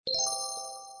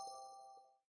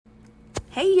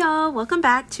Hey y'all, welcome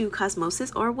back to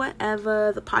Cosmosis or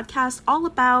Whatever, the podcast all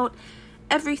about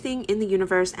everything in the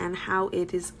universe and how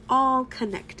it is all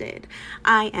connected.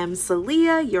 I am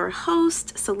Celia, your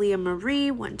host, Celia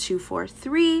Marie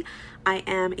 1243. I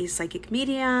am a psychic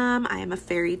medium. I am a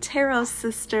fairy tarot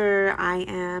sister. I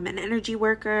am an energy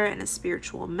worker and a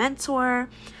spiritual mentor.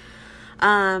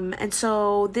 And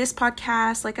so this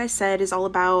podcast, like I said, is all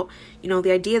about,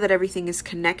 the idea that everything is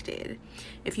connected.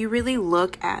 If you really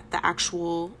look at the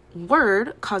actual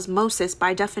word cosmosis,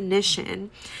 by definition,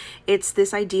 it's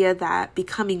this idea that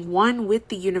becoming one with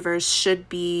the universe should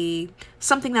be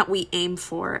something that we aim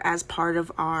for as part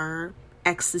of our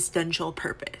existential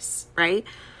purpose, right?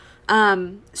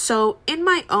 So in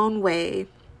my own way,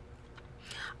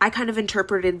 I kind of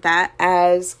interpreted that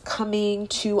as coming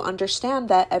to understand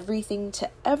that everything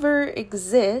to ever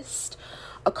exist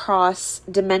across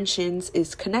dimensions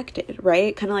is connected,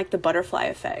 right? Kind of like the butterfly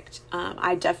effect.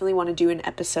 I definitely want to do an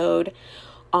episode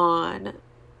on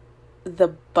the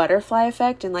butterfly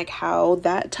effect and like how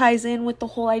that ties in with the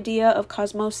whole idea of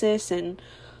cosmosis.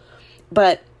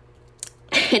 But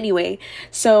anyway,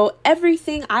 so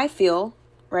everything I feel,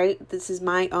 right? This is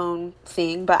my own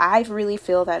thing, but I really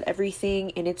feel that everything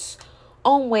in its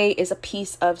own way is a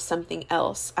piece of something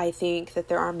else. I think that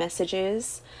there are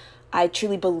messages. I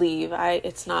truly believe,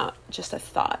 it's not just a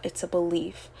thought, it's a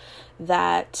belief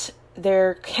that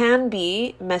there can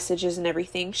be messages in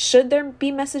everything. Should there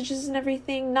be messages in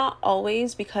everything? Not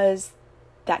always, because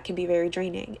that can be very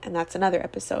draining, and that's another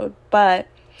episode. But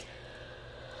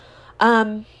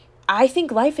I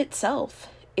think life itself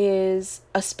is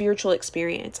a spiritual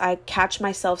experience. I catch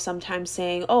myself sometimes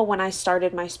saying, when I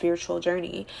started my spiritual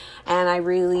journey, and I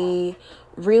really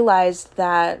realized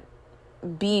that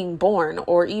being born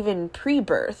or even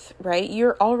pre-birth, right?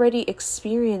 You're already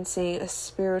experiencing a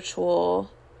spiritual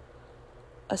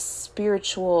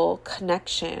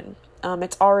connection.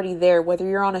 It's already there, whether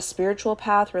you're on a spiritual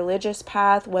path, religious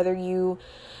path, whether you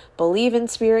believe in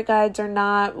spirit guides or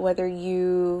not, whether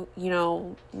you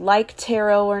like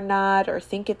tarot or not, or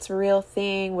think it's a real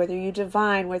thing, whether you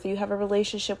divine, whether you have a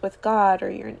relationship with God or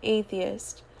you're an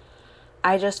atheist.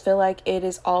 I just feel like it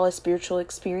is all a spiritual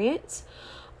experience.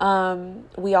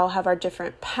 We all have our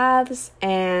different paths,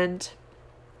 and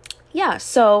yeah,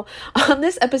 so on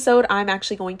this episode, I'm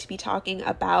actually going to be talking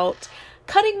about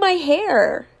cutting my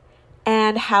hair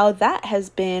and how that has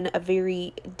been a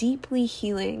very deeply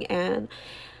healing and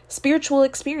spiritual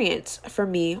experience for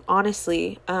me.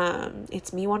 Honestly,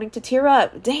 it's me wanting to tear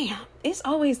up. Damn, it's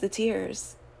always the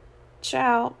tears.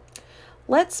 Ciao.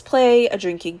 Let's play a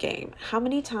drinking game. How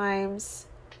many times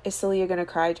is Celia gonna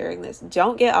cry during this?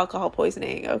 Don't get alcohol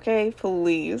poisoning, okay?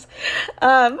 Please.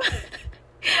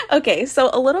 Okay,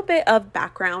 so a little bit of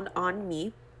background on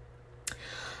me.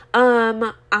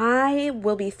 I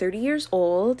will be 30 years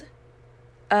old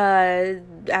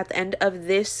at the end of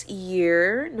this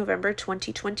year, November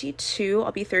 2022.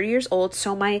 I'll be 30 years old.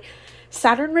 So my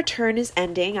Saturn return is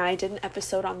ending. I did an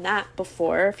episode on that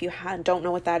before. If you don't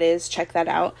know what that is, check that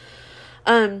out.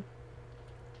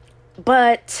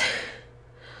 But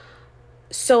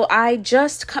so I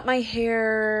just cut my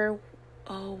hair.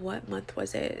 Oh, what month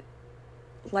was it?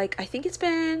 I think it's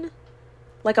been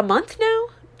like a month now,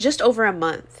 just over a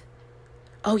month.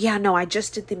 Oh yeah, no, I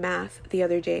just did the math the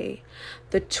other day.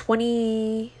 The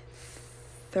 23rd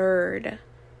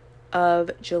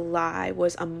of July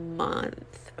was a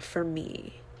month for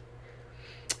me.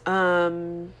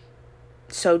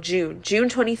 So June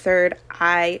 23rd,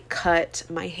 I cut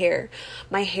my hair.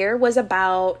 My hair was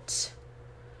about,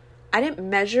 I didn't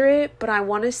measure it, but I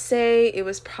want to say it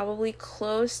was probably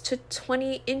close to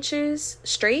 20 inches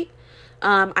straight.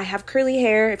 I have curly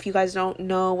hair. If you guys don't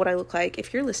know what I look like,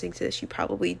 if you're listening to this, you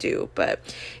probably do. But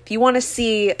if you want to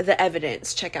see the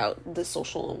evidence, check out the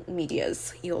social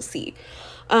medias. You'll see.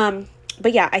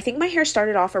 But yeah, I think my hair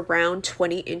started off around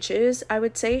 20 inches, I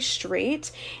would say,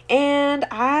 straight. And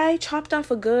I chopped off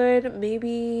a good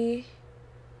maybe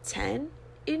 10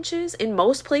 inches in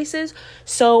most places.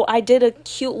 So I did a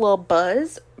cute little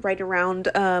buzz right around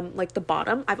the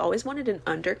bottom. I've always wanted an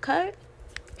undercut,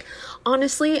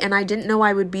 honestly, and I didn't know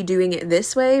I would be doing it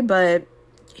this way, but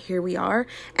here we are.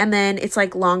 And then it's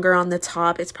longer on the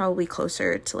top. It's probably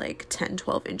closer to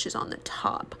 10-12 inches on the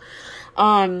top.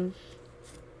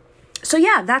 So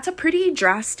yeah, that's a pretty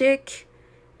drastic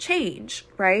change,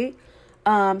 right?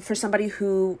 For somebody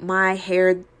who my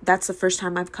hair, that's the first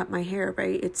time I've cut my hair,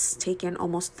 right? It's taken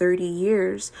almost 30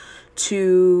 years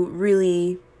to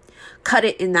really cut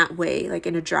it in that way,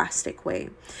 in a drastic way.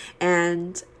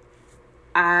 And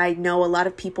I know a lot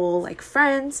of people, like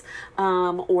friends,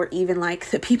 or even like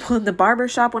the people in the barber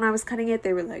shop when I was cutting it,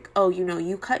 they were like, oh,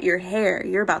 you cut your hair,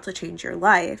 you're about to change your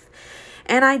life.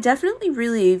 And I definitely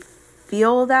really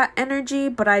feel that energy,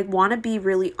 but I want to be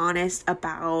really honest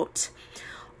about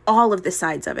all of the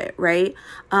sides of it, right?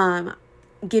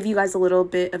 Give you guys a little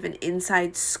bit of an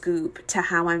inside scoop to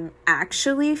how I'm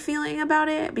actually feeling about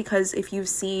it, because if you've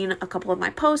seen a couple of my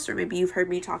posts, or maybe you've heard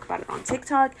me talk about it on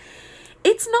TikTok,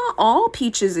 it's not all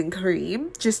peaches and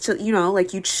cream. Just to,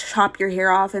 like you chop your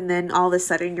hair off and then all of a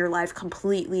sudden your life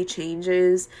completely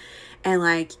changes and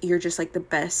like you're just like the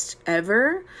best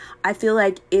ever. I feel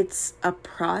like it's a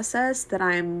process that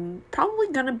I'm probably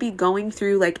gonna be going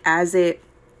through, like as it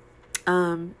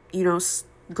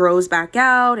grows back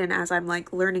out, and as I'm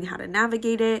like learning how to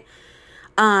navigate it.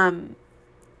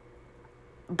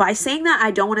 By saying that,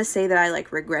 I don't want to say that I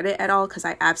like regret it at all, because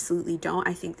I absolutely don't.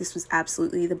 I think this was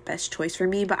absolutely the best choice for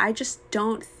me, but I just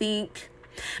don't think,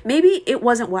 maybe it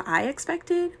wasn't what I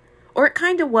expected, or it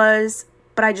kind of was,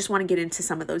 but I just want to get into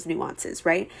some of those nuances,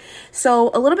 right?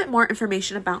 So a little bit more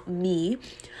information about me.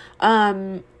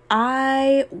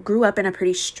 I grew up in a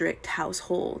pretty strict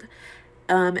household,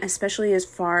 especially as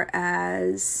far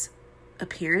as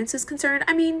appearance is concerned.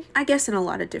 I mean, I guess in a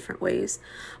lot of different ways,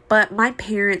 but my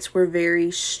parents were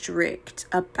very strict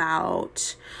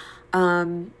about,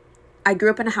 I grew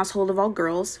up in a household of all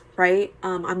girls, right?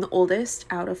 I'm the oldest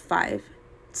out of 5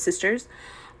 sisters.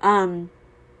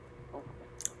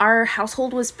 Our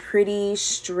household was pretty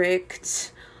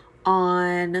strict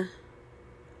on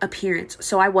appearance.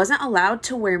 So I wasn't allowed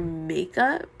to wear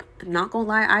makeup. Not gonna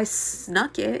lie, I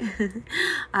snuck it.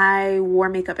 I wore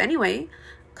makeup anyway,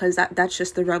 because that's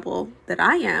just the rebel that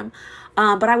I am.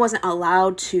 But I wasn't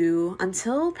allowed to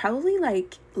until probably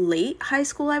like late high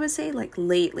school, I would say, like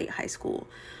late high school.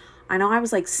 I know I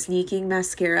was like sneaking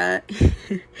mascara.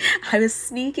 I was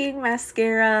sneaking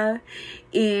mascara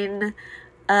in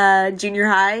junior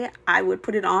high. I would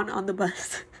put it on the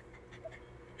bus.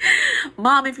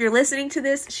 Mom, if you're listening to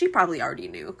this, she probably already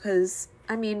knew, because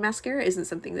I mean, mascara isn't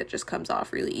something that just comes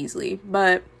off really easily.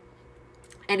 But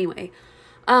anyway,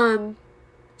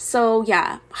 so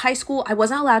yeah, high school, I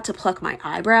wasn't allowed to pluck my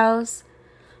eyebrows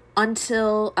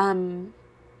until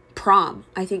prom.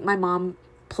 I think my mom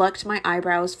plucked my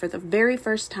eyebrows for the very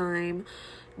first time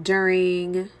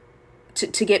to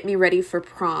get me ready for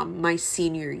prom my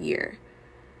senior year,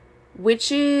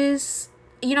 which is,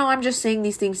 I'm just saying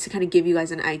these things to kind of give you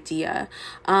guys an idea.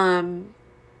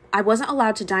 I wasn't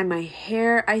allowed to dye my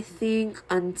hair, I think,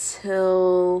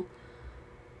 until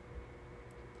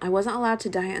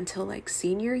like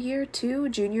senior year too,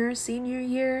 junior, senior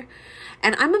year.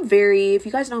 And if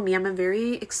you guys know me, I'm a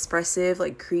very expressive,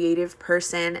 like creative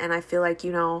person. And I feel like,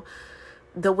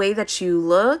 the way that you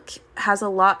look has a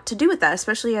lot to do with that,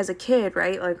 especially as a kid,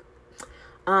 right? Like,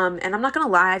 and I'm not gonna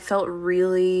lie, I felt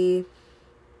really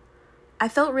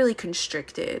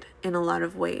constricted in a lot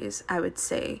of ways, I would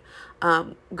say,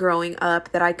 growing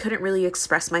up, that I couldn't really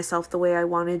express myself the way I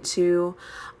wanted to.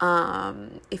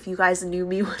 If you guys knew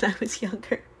me when I was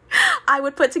younger, I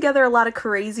would put together a lot of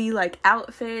crazy like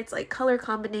outfits, like color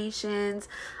combinations.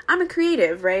 I'm a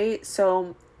creative, right?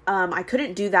 So I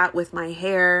couldn't do that with my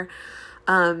hair.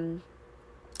 We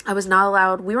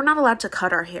were not allowed to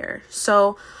cut our hair.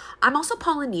 So I'm also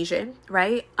Polynesian,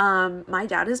 right? My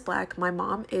dad is Black. My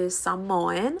mom is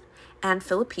Samoan and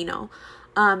Filipino.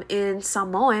 In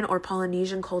Samoan or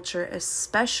Polynesian culture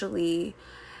especially,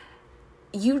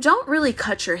 you don't really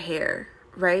cut your hair,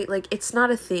 right? Like, it's not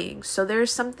a thing. So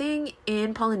there's something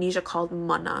in Polynesia called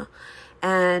mana,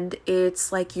 and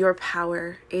it's like your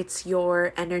power, it's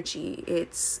your energy,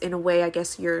 it's in a way, I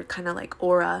guess, your kind of like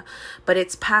aura, but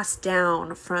it's passed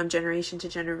down from generation to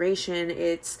generation.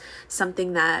 It's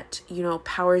something that,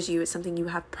 powers you. It's something you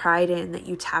have pride in, that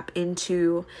you tap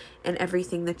into in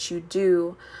everything that you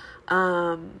do.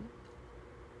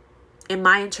 In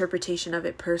my interpretation of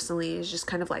it personally, is just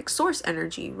kind of like source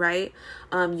energy, right?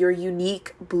 Your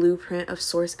unique blueprint of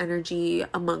source energy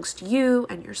amongst you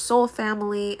and your soul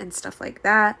family and stuff like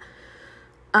that.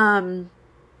 And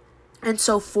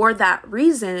so for that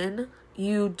reason,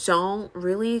 you don't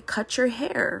really cut your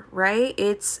hair, right?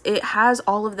 It has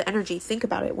all of the energy. Think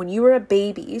about it. When you were a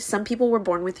baby, some people were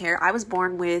born with hair. I was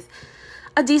born with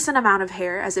a decent amount of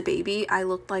hair as a baby. I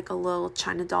looked like a little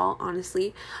China doll,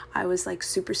 honestly. I was like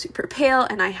super, super pale,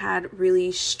 and I had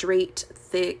really straight,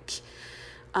 thick,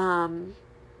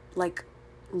 like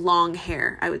long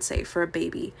hair, I would say, for a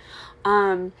baby.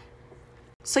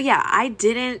 So yeah, I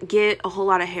didn't get a whole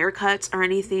lot of haircuts or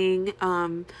anything.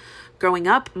 Growing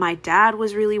up, my dad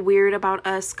was really weird about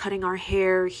us cutting our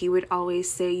hair. He would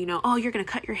always say, oh, you're going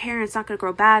to cut your hair and it's not going to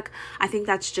grow back. I think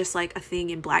that's just like a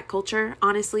thing in Black culture,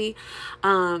 honestly.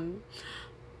 And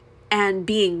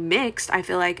being mixed, I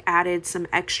feel like added some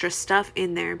extra stuff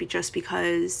in there just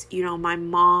because, my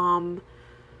mom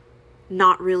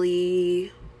not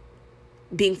really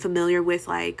being familiar with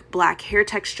like Black hair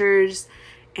textures,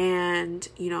 and,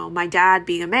 my dad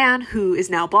being a man who is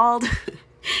now bald.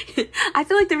 I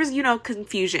feel like there was,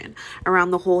 confusion around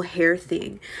the whole hair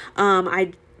thing.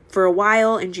 For a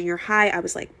while in junior high, I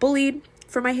was like bullied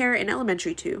for my hair. In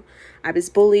elementary too, I was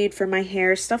bullied for my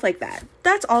hair, stuff like that.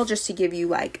 That's all just to give you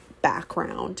like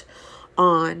background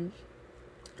on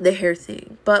the hair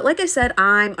thing. But like I said,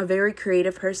 I'm a very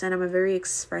creative person. I'm a very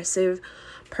expressive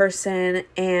person.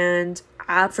 And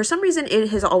for some reason, it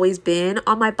has always been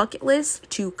on my bucket list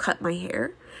to cut my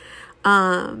hair.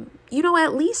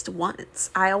 At least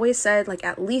once. I always said like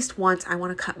at least once I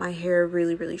want to cut my hair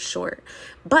really, really short.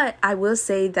 But I will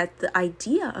say that the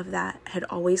idea of that had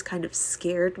always kind of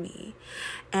scared me.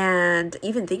 And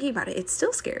even thinking about it, it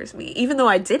still scares me. Even though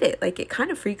I did it, like it kind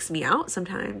of freaks me out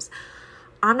sometimes.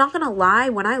 I'm not gonna lie,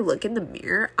 when I look in the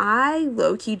mirror, I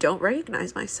low-key don't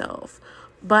recognize myself.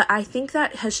 But I think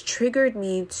that has triggered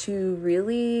me to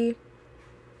really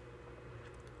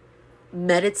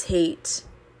meditate,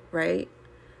 right?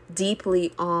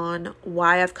 Deeply on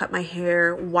why I've cut my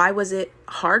hair. Why was it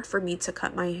hard for me to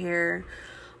cut my hair?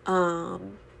 How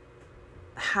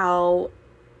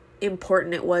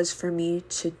important it was for me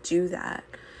to do that.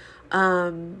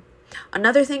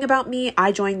 Another thing about me,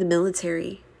 I joined the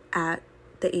military at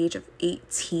the age of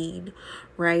 18,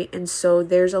 right? And so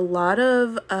there's a lot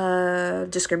of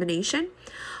discrimination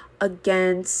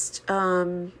against,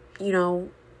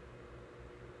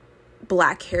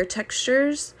 Black hair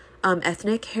textures,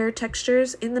 ethnic hair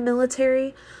textures in the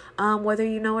military, whether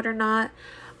you know it or not.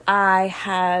 I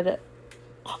had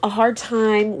a hard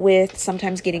time with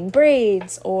sometimes getting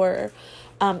braids or,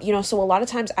 so a lot of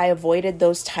times I avoided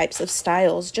those types of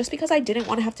styles just because I didn't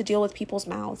want to have to deal with people's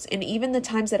mouths. And even the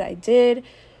times that I did,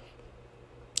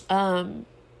 I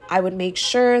would make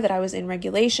sure that I was in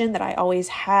regulation, that I always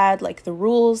had like the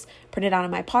rules printed out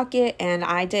in my pocket. And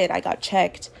I got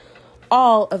checked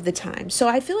all of the time. So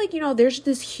I feel like, there's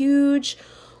this huge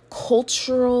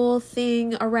cultural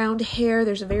thing around hair.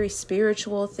 There's a very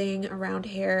spiritual thing around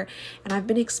hair. And I've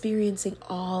been experiencing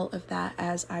all of that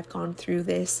as I've gone through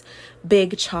this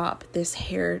big chop, this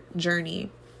hair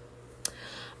journey.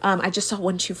 I just saw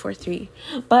 1, 2, 4, 3.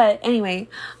 But anyway,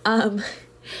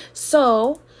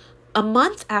 so a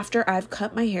month after I've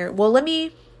cut my hair,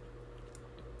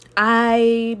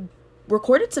 I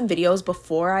recorded some videos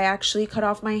before I actually cut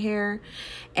off my hair,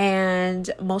 and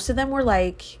most of them were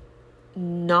like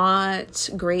not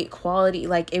great quality.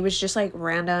 Like it was just like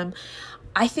random.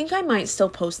 I think I might still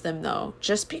post them though,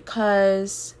 just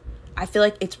because I feel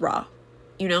like it's raw,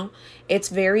 it's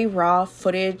very raw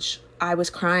footage. I was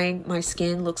crying. My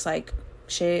skin looks like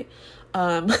shit.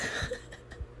 My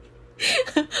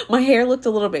hair looked a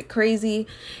little bit crazy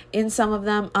in some of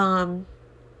them.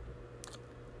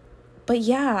 But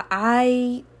yeah,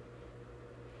 I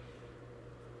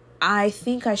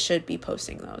think I should be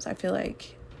posting those. I feel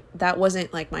like that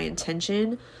wasn't like my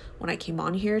intention when I came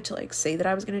on here to like say that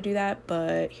I was going to do that,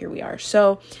 but here we are.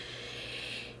 So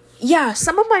yeah,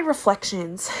 some of my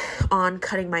reflections on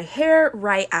cutting my hair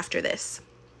right after this.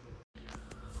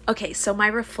 Okay, so my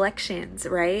reflections,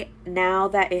 right? Now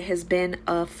that it has been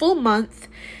a full month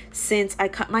since I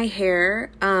cut my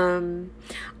hair,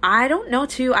 I don't know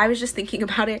too. I was just thinking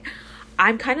about it.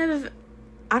 I'm kind of,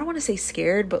 I don't want to say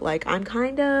scared, but like I'm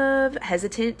kind of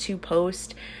hesitant to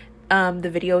post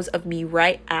the videos of me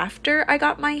right after I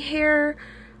got my hair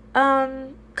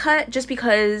cut, just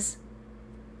because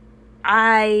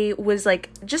I was like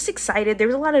just excited. There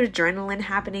was a lot of adrenaline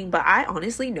happening, but I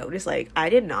honestly noticed like I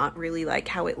did not really like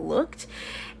how it looked,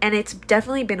 and it's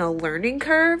definitely been a learning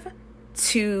curve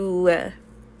to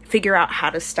figure out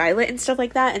how to style it and stuff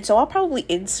like that. And so I'll probably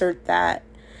insert that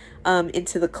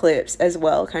into the clips as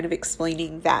well, kind of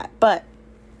explaining that. But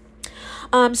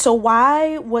so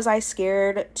why was I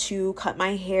scared to cut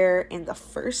my hair in the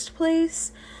first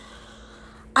place?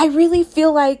 I really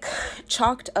feel like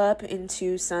chalked up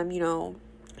into some,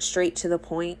 straight to the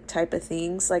point type of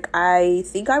things. Like I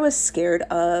think I was scared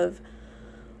of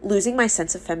losing my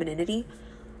sense of femininity.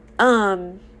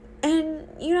 And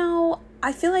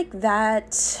I feel like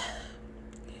that,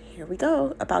 here we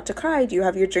go, about to cry. Do you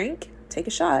have your drink? Take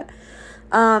a shot.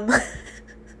 I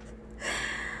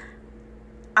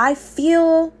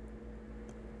feel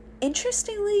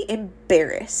interestingly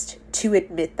embarrassed to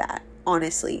admit that,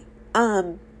 honestly.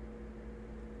 And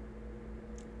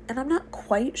I'm not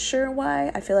quite sure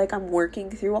why. I feel like I'm working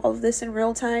through all of this in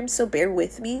real time, so bear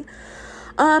with me.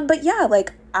 But yeah,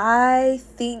 like, I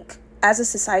think as a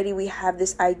society, we have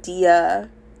this idea,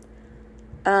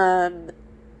 that,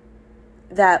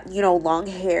 long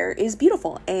hair is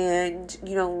beautiful. And,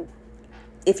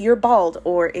 if you're bald,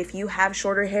 or if you have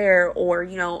shorter hair, or,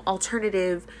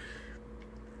 alternative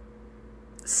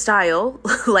style,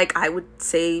 like I would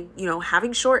say,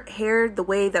 having short hair the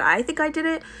way that I think I did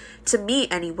it, to me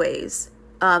anyways,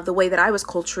 the way that I was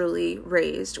culturally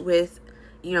raised with,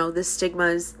 the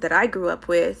stigmas that I grew up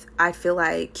with, I feel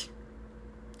like,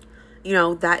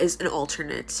 that is an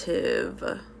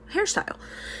alternative hairstyle.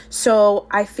 So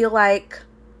I feel like,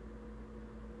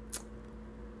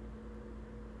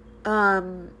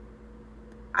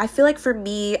 for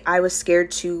me, I was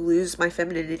scared to lose my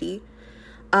femininity.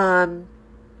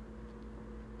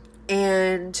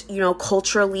 And,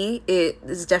 culturally, it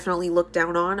is definitely looked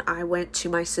down on. I went to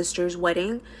my sister's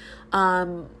wedding,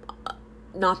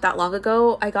 not that long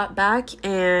ago. I got back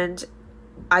and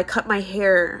I cut my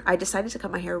hair. I decided to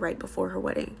cut my hair right before her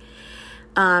wedding.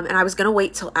 And I was going to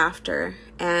wait till after.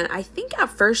 And I think at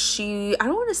first I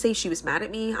don't want to say she was mad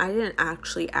at me. I didn't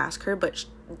actually ask her, but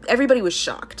everybody was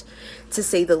shocked, to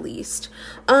say the least.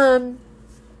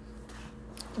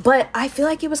 But I feel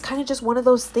like it was kind of just one of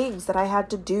those things that I had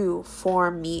to do for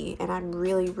me. And I'm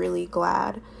really, really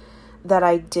glad that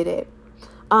I did it.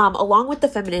 Along with the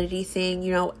femininity thing,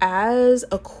 as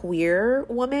a queer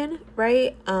woman,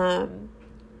 right?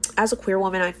 As a queer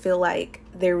woman, I feel like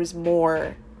there was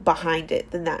more behind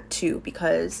it than that too,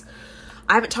 because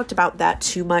I haven't talked about that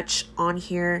too much on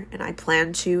here, and I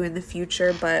plan to in the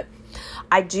future. But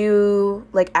I do,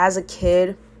 like, as a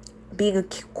kid, being a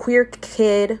queer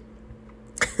kid,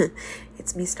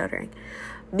 it's me stuttering.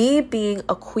 Me being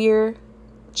a queer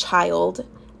child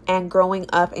and growing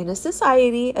up in a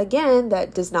society, again,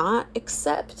 that does not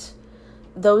accept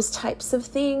those types of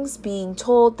things, being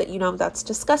told that, that's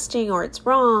disgusting or it's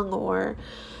wrong, or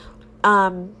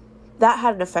that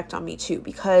had an effect on me too,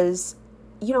 because,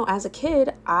 as a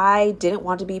kid, I didn't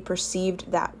want to be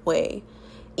perceived that way.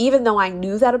 Even though I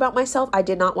knew that about myself, I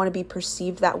did not want to be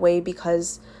perceived that way,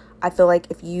 because I felt like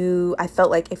if you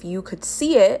could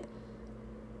see it,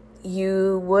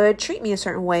 you would treat me a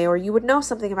certain way, or you would know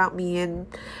something about me. And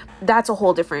that's a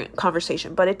whole different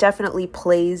conversation, but it definitely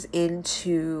plays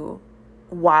into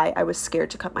why I was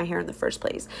scared to cut my hair in the first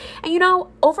place. And,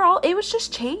 overall, it was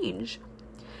just change.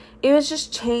 Is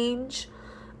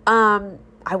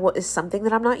something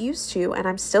that I'm not used to, and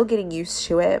I'm still getting used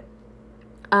to it.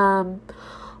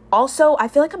 Also, I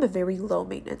feel like I'm a very low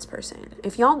maintenance person.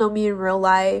 If y'all know me in real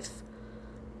life,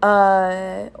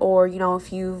 or,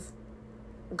 if you've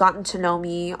gotten to know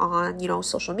me on,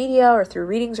 social media or through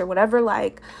readings or whatever,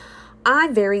 like,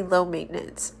 I'm very low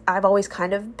maintenance. I've always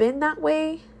kind of been that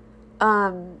way.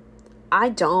 I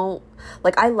don't,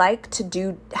 like, I like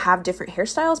to have different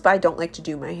hairstyles, but I don't like to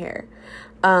do my hair.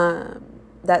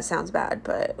 That sounds bad,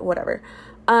 but whatever.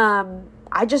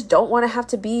 I just don't want to have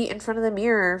to be in front of the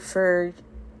mirror for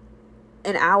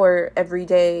an hour every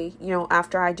day,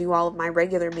 after I do all of my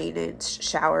regular maintenance,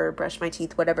 shower, brush my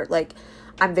teeth, whatever. Like,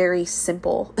 I'm very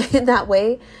simple in that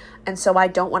way. And so I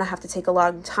don't want to have to take a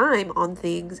long time on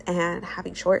things, and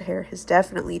having short hair has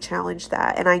definitely challenged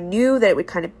that. And I knew that it would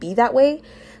kind of be that way,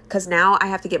 because now I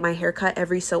have to get my hair cut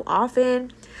every so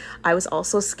often. I was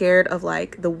also scared of,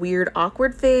 like, the weird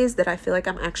awkward phase that I feel like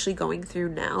I'm actually going through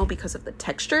now because of the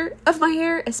texture of my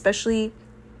hair, especially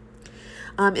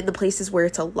in the places where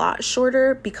it's a lot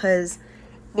shorter, because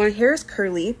my hair is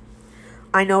curly.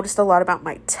 I noticed a lot about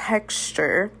my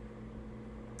texture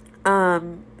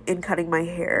in cutting my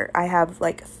hair. I have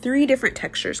like 3 different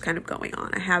textures kind of going on.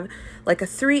 I have like a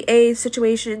 3A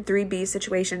situation, 3B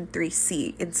situation,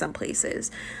 3C in some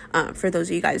places, for those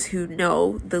of you guys who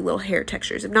know the little hair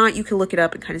textures. If not, you can look it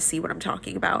up and kind of see what I'm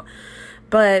talking about.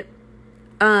 But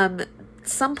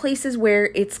some places where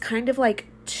it's kind of like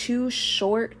too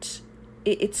short,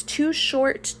 it's too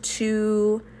short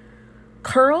to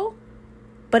curl,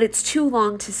 but it's too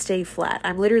long to stay flat.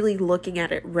 I'm literally looking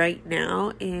at it right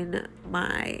now in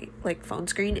my like phone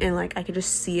screen, and like I could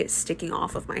just see it sticking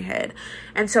off of my head.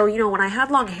 And so, when I had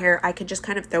long hair, I could just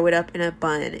kind of throw it up in a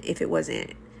bun if it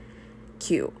wasn't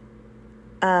cute.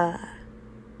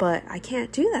 But I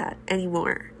can't do that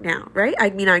anymore now, right?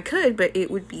 I mean, I could, but it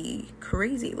would be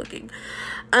crazy looking.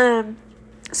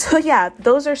 So yeah,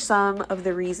 those are some of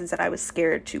the reasons that I was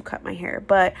scared to cut my hair.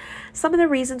 But some of the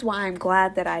reasons why I'm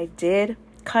glad that I did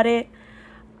cut it,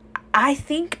 I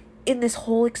think in this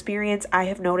whole experience, I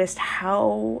have noticed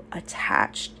how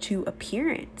attached to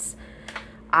appearance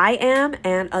I am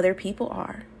and other people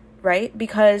are, right?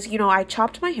 Because, I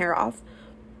chopped my hair off.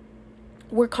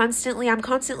 I'm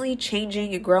constantly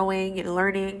changing and growing and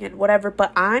learning and whatever,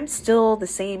 but I'm still the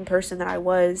same person that I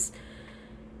was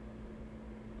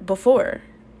before.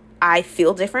 I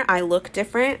feel different. I look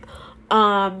different.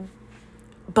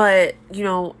 But,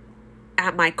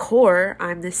 at my core,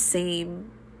 I'm the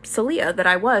same Celia that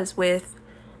I was with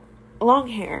long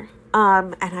hair.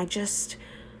 And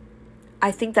I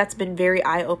think that's been very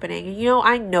eye-opening. And,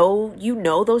 I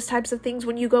know those types of things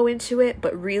when you go into it,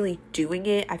 but really doing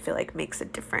it, I feel like makes a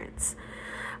difference.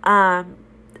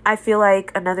 I feel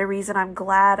like another reason I'm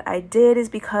glad I did is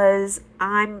because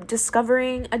I'm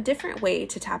discovering a different way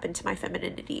to tap into my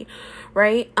femininity,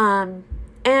 right? And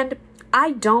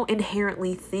I don't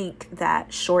inherently think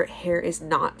that short hair is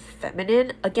not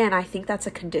feminine. Again, I think that's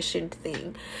a conditioned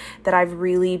thing that I've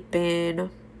really been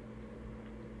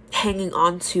hanging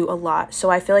on to a lot. So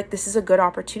I feel like this is a good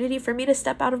opportunity for me to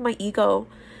step out of my ego.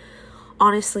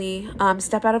 Honestly,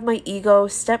 step out of my ego,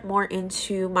 step more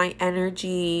into my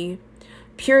energy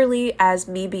purely as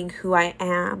me being who I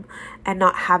am and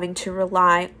not having to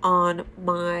rely on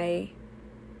my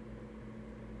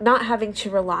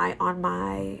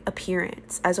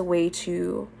appearance as a way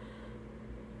to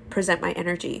present my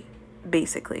energy,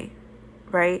 basically,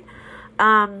 right?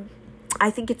 I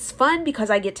think it's fun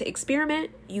because I get to experiment.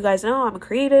 You guys know I'm a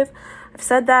creative. I've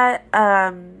said that.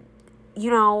 I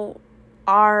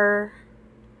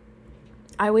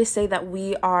always say that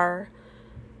we are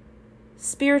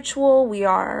spiritual. We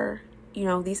are,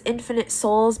 these infinite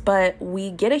souls, but we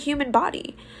get a human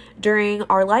body during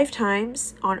our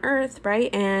lifetimes on Earth,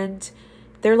 right? And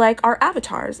they're like our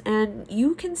avatars, and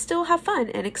you can still have fun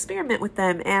and experiment with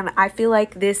them. And I feel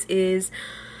like this is,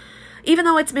 even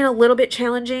though it's been a little bit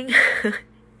challenging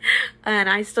and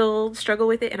I still struggle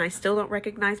with it and I still don't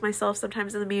recognize myself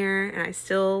sometimes in the mirror and I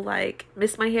still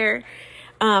miss my hair,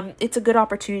 it's a good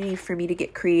opportunity for me to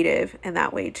get creative in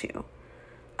that way too.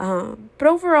 But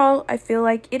overall, I feel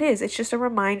like it's just a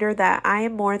reminder that I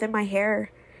am more than my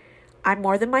hair. I'm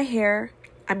more than my hair.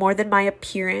 I'm more than my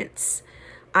appearance.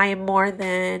 I am more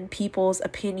than people's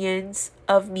opinions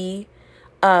of me.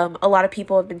 A lot of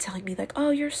people have been telling me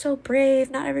oh, you're so brave.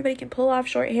 Not everybody can pull off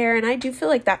short hair. And I do feel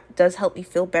like that does help me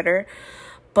feel better.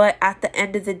 But at the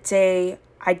end of the day,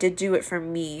 I did do it for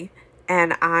me.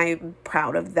 And I'm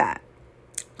proud of that.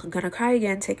 I'm going to cry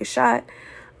again, take a shot.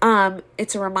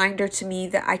 It's a reminder to me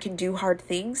that I can do hard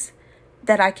things,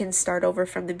 that I can start over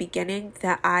from the beginning,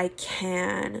 that I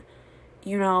can,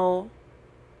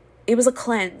 it was a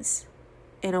cleanse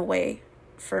in a way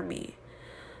for me.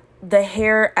 The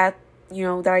hair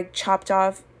that I chopped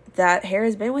off, that hair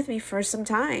has been with me for some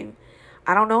time.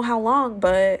 I don't know how long,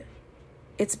 but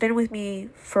it's been with me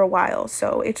for a while.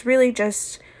 So it's really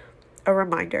just a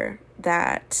reminder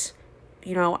that,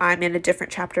 I'm in a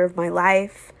different chapter of my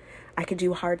life. I can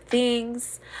do hard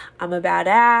things. I'm a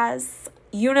badass,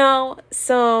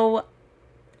 so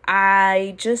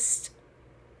I just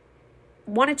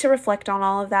wanted to reflect on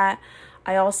all of that.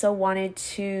 I also wanted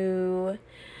to,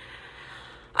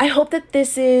 I hope that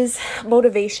this is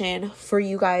motivation for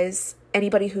you guys,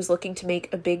 anybody who's looking to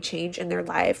make a big change in their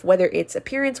life, whether it's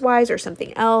appearance-wise or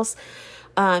something else.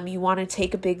 You want to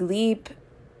take a big leap.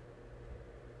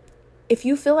 If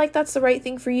you feel like that's the right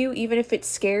thing for you, even if it's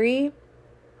scary,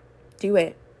 do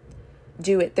it.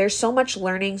 Do it. There's so much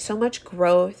learning, so much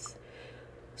growth,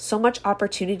 so much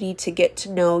opportunity to get to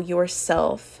know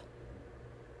yourself.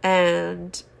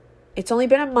 And it's only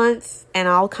been a month, and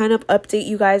I'll kind of update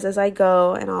you guys as I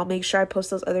go, and I'll make sure I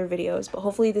post those other videos. But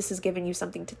hopefully this has given you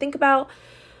something to think about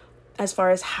as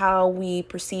far as how we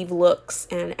perceive looks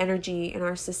and energy in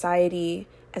our society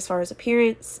as far as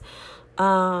appearance,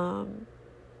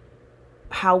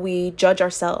 how we judge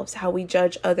ourselves, how we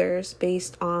judge others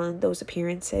based on those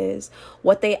appearances,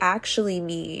 what they actually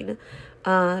mean,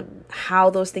 how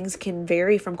those things can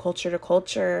vary from culture to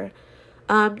culture.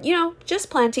 Just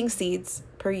planting seeds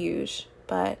per usual.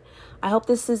 But I hope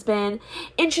this has been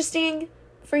interesting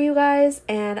for you guys,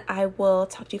 and I will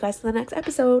talk to you guys in the next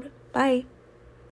episode. Bye.